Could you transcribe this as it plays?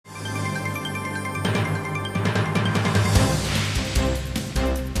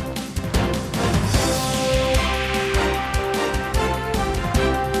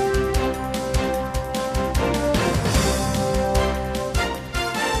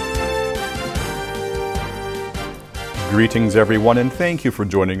Greetings everyone, and thank you for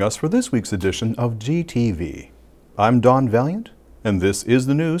joining us for this week's edition of GTV. I'm Don Valiant, and this is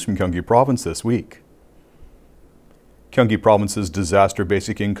the news from Gyeonggi Province this week. Gyeonggi Province's Disaster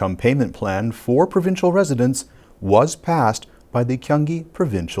Basic Income Payment Plan for provincial residents was passed by the Gyeonggi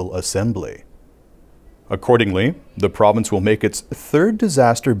Provincial Assembly. Accordingly, the province will make its third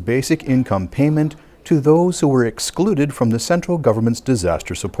disaster basic income payment to those who were excluded from the central government's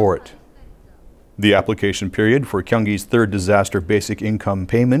disaster support. The application period for Gyeonggi's third disaster basic income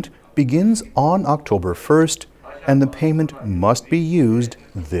payment begins on October 1st, and the payment must be used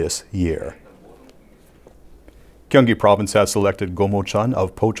this year. Gyeonggi Province has selected Gomocheon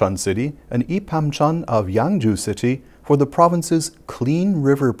of Pocheon City and Ipamcheon of Yangju City for the province's Clean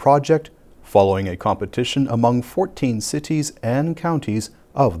River Project, following a competition among 14 cities and counties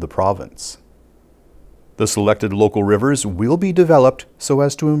of the province. The selected local rivers will be developed so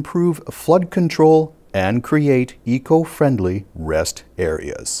as to improve flood control and create eco-friendly rest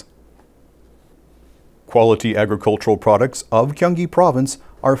areas. Quality agricultural products of Gyeonggi Province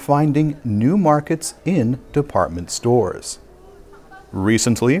are finding new markets in department stores.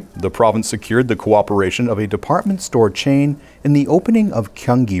 Recently, the province secured the cooperation of a department store chain in the opening of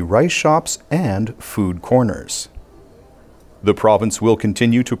Gyeonggi rice shops and food corners. The province will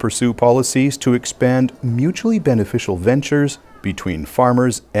continue to pursue policies to expand mutually beneficial ventures between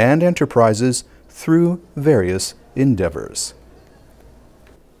farmers and enterprises through various endeavors.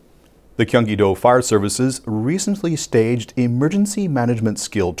 The Gyeonggi-do Fire Services recently staged emergency management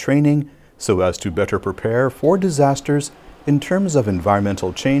skill training so as to better prepare for disasters in terms of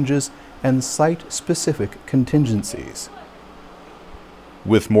environmental changes and site-specific contingencies.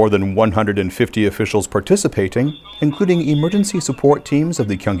 With more than 150 officials participating, including emergency support teams of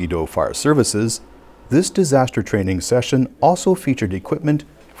the Gyeonggi-do Fire Services, this disaster training session also featured equipment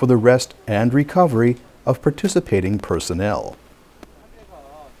for the rest and recovery of participating personnel.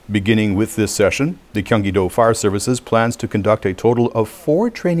 Beginning with this session, the Gyeonggi-do Fire Services plans to conduct a total of 4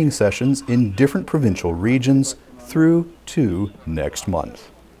 training sessions in different provincial regions through to next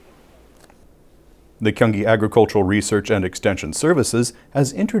month. The Gyeonggi Agricultural Research and Extension Services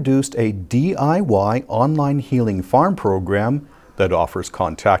has introduced a DIY online healing farm program that offers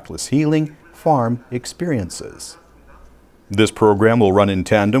contactless healing farm experiences. This program will run in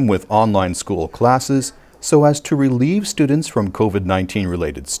tandem with online school classes so as to relieve students from COVID-19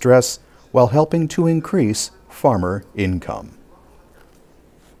 related stress while helping to increase farmer income.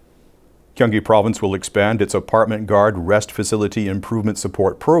 Gyeonggi Province will expand its apartment guard rest facility improvement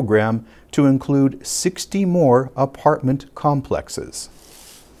support program to include 60 more apartment complexes.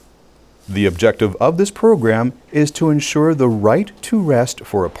 The objective of this program is to ensure the right to rest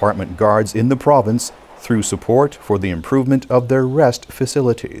for apartment guards in the province through support for the improvement of their rest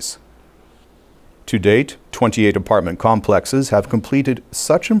facilities. To date, 28 apartment complexes have completed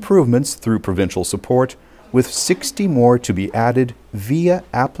such improvements through provincial support, with 60 more to be added via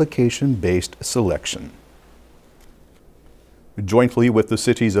application-based selection. Jointly with the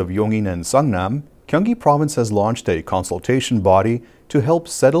cities of Yongin and Seongnam, Gyeonggi Province has launched a consultation body to help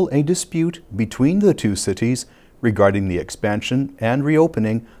settle a dispute between the two cities regarding the expansion and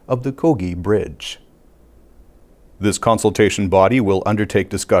reopening of the Gyeonggi Bridge. This consultation body will undertake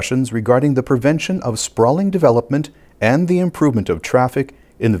discussions regarding the prevention of sprawling development and the improvement of traffic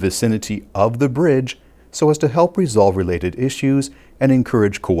in the vicinity of the bridge so as to help resolve related issues and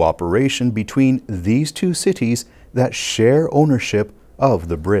encourage cooperation between these two cities that share ownership of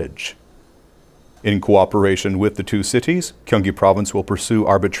the bridge. In cooperation with the two cities, Gyeonggi Province will pursue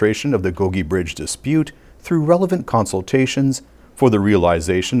arbitration of the Gyeonggi Bridge dispute through relevant consultations for the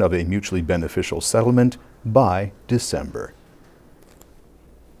realization of a mutually beneficial settlement by December.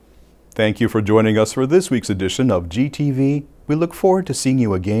 Thank you for joining us for this week's edition of GTV. We look forward to seeing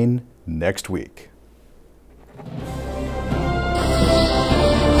you again next week.